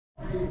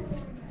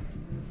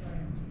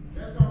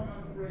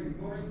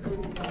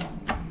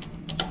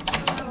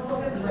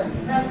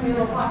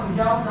Fucking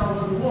jail cell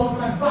on the walls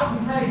and I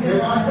fucking pay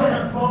Yeah, I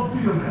can't talk to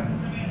you, man.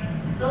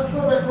 Just go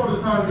back for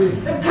the time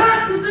being. The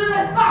cunts can do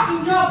their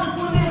fucking job, this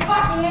wouldn't be a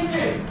fucking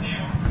issue.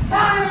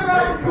 Tell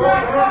everyone to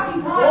correct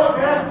fucking time,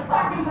 get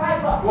fucking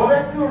paper. Go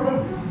back to your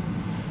room.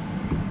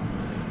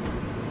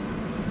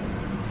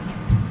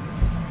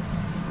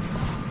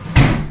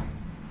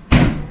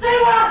 See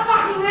what I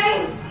fucking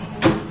mean?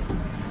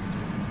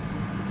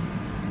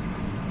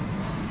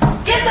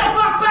 Get the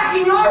fuck back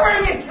in your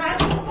room, you cunt!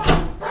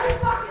 Don't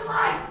fucking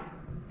late!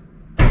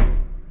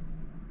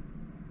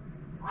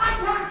 I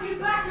can't get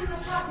back in the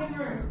fucking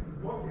room!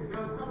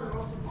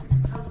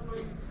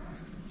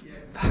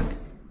 Fuck.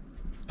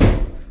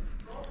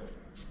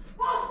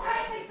 Well,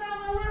 take me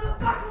somewhere where the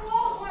fucking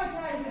walls won't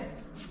cave in!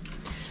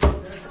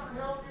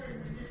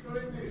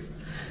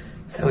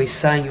 So he's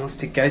saying he wants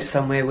to go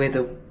somewhere where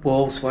the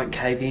walls won't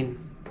cave in.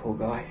 Poor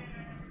guy.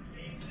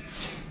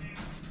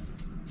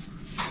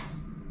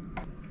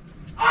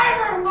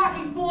 Over a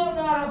fucking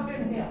fortnight I've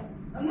been here.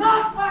 I'm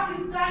not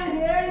fucking staying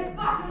here any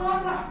fucking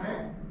longer.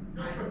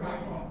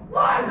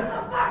 Why open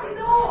the fucking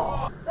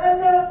door?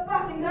 That's how it's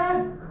fucking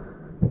done.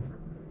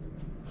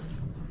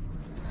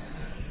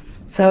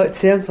 So it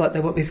sounds like they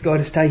want this guy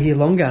to stay here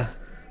longer.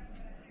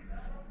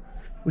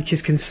 Which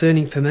is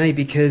concerning for me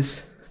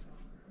because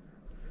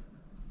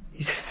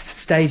he's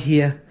stayed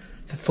here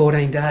for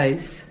 14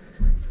 days.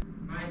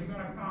 Mate, you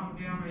gotta calm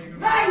down or you're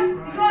gonna... Mate, you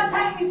gotta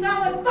take me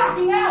somewhere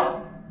fucking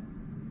else.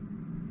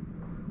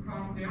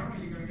 Calm down or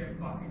you're gonna get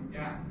fucking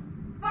gassed.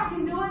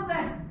 Fucking do it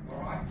then.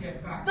 Alright,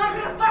 get back. It's not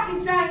gonna fucking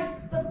change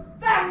the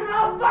fact that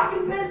I'm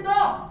fucking pissed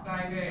off.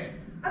 Stay there.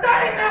 I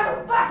don't even have a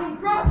fucking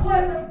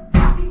crossword to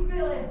fucking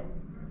fill in.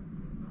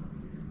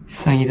 He's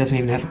saying he doesn't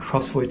even have a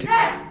crossword to...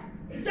 Yes!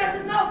 Except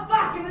it's not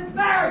fucking, it's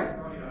Barry!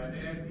 Rightio,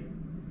 Nancy.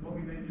 What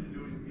we need you to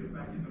do is get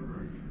back in the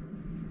room.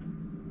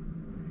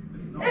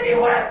 If you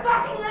weren't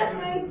fucking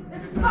listening,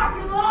 it's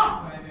fucking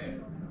locked! Stay there.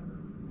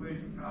 Where's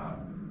your card?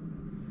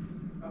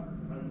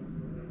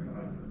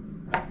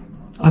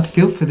 I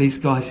feel for these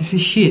guys. This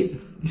is shit.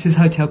 This is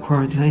hotel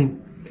quarantine.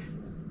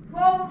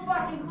 12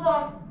 fucking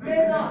o'clock,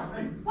 midnight.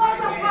 What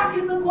the fuck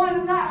is the point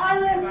of that? I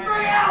live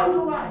 3 hours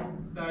away!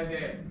 Stay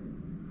there.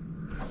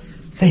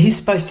 So he's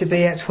supposed to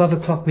be at 12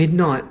 o'clock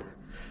midnight.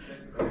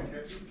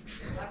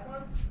 That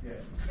one? Yeah.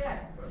 Yeah.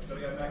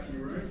 Gotta go back in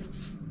your room.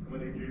 And we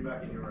need you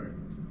back in your room.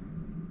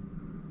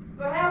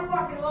 For how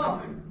fucking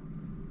long?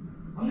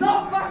 I'm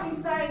not fucking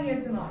staying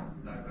here tonight.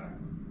 Stay back.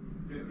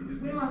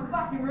 Just where my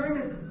fucking room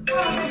is.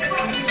 This is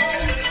fucking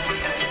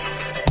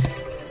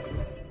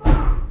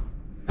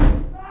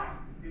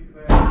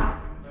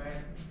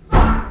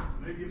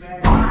Move your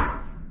bag.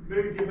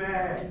 Move your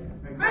bag.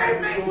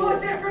 Move me to a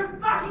different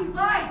fucking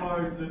place!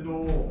 Close the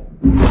door.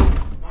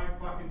 Don't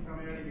fucking come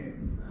out again.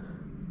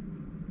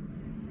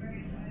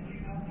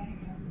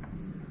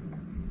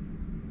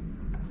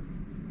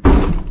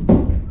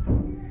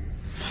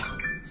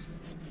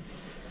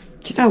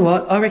 Do you know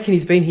what? I reckon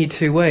he's been here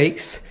 2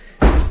 weeks.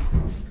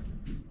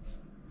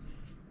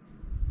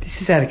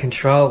 This is out of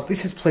control.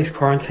 This is police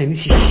quarantine.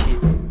 This is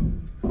shit.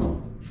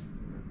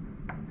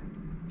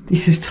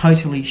 This is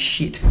totally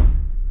shit.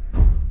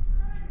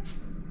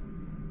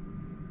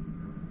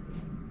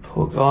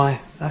 Poor guy.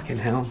 Fucking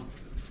hell.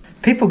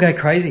 People go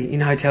crazy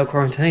in hotel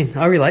quarantine.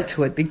 I relate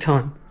to it big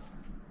time.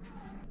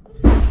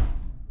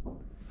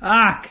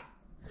 Fuck!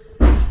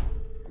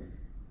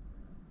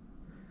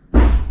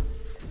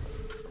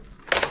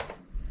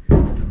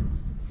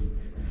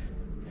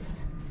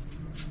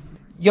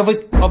 You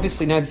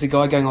obviously know there's a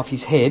guy going off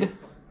his head.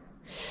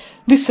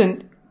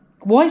 Listen,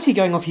 why is he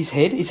going off his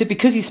head? Is it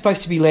because he's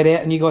supposed to be let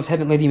out and you guys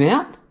haven't let him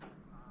out?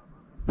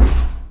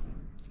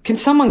 Can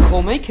someone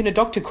call me? Can a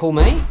doctor call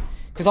me?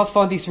 Because I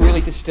find this really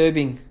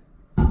disturbing.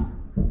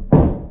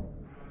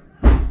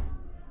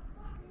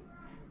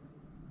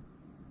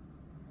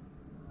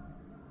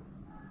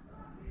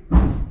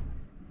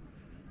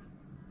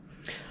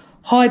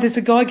 Hi, there's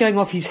a guy going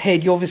off his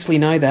head. You obviously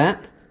know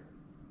that.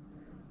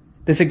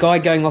 There's a guy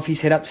going off his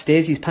head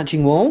upstairs. He's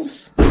punching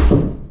walls.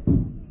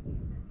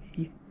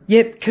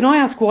 Yep. Can I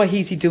ask why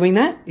is he doing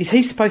that? Is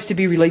he supposed to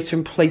be released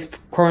from police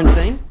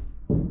quarantine?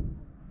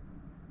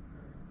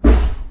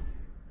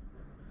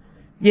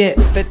 Yeah,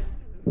 but...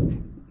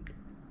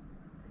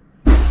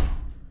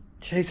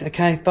 Jeez,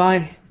 okay,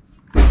 bye.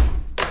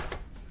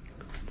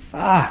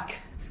 Fuck.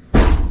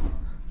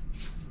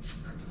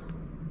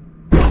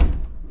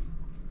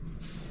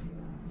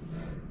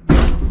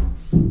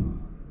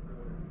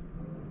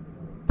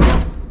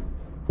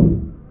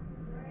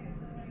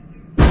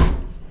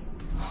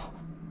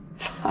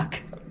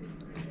 Fuck.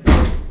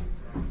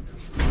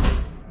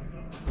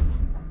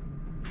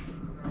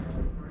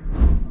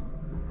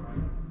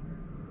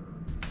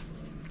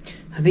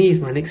 I think he's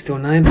my next door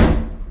neighbour.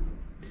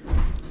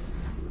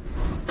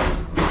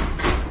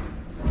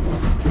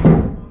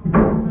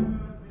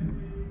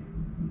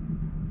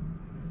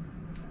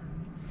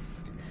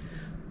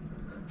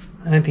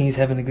 I don't think he's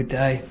having a good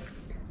day.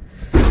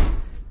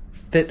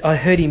 But I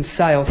heard him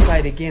say, I'll say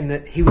it again,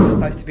 that he was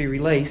supposed to be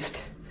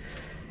released.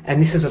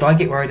 And this is what I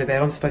get worried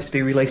about. I'm supposed to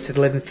be released at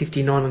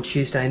 11:59 on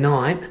Tuesday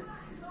night.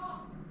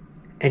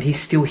 And he's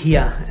still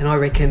here. And I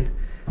reckon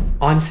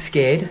I'm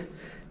scared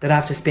that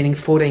after spending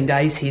 14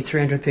 days here,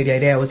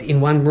 338 hours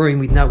in one room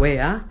with no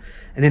air,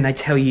 and then they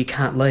tell you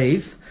can't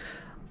leave,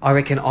 I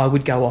reckon I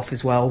would go off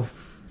as well.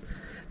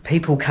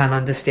 People can't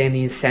understand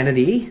the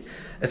insanity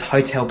of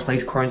hotel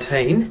police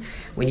quarantine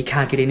when you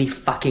can't get any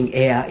fucking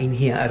air in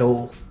here at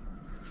all.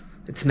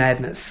 It's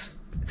madness.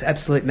 It's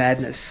absolute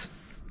madness.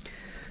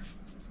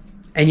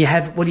 And you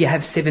have, what do you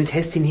have, 7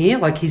 tests in here?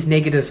 Like, he's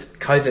negative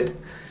COVID.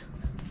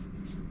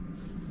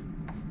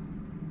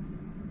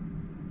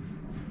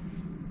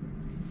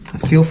 I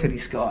feel for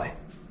this guy.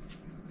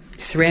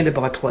 He's surrounded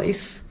by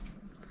police.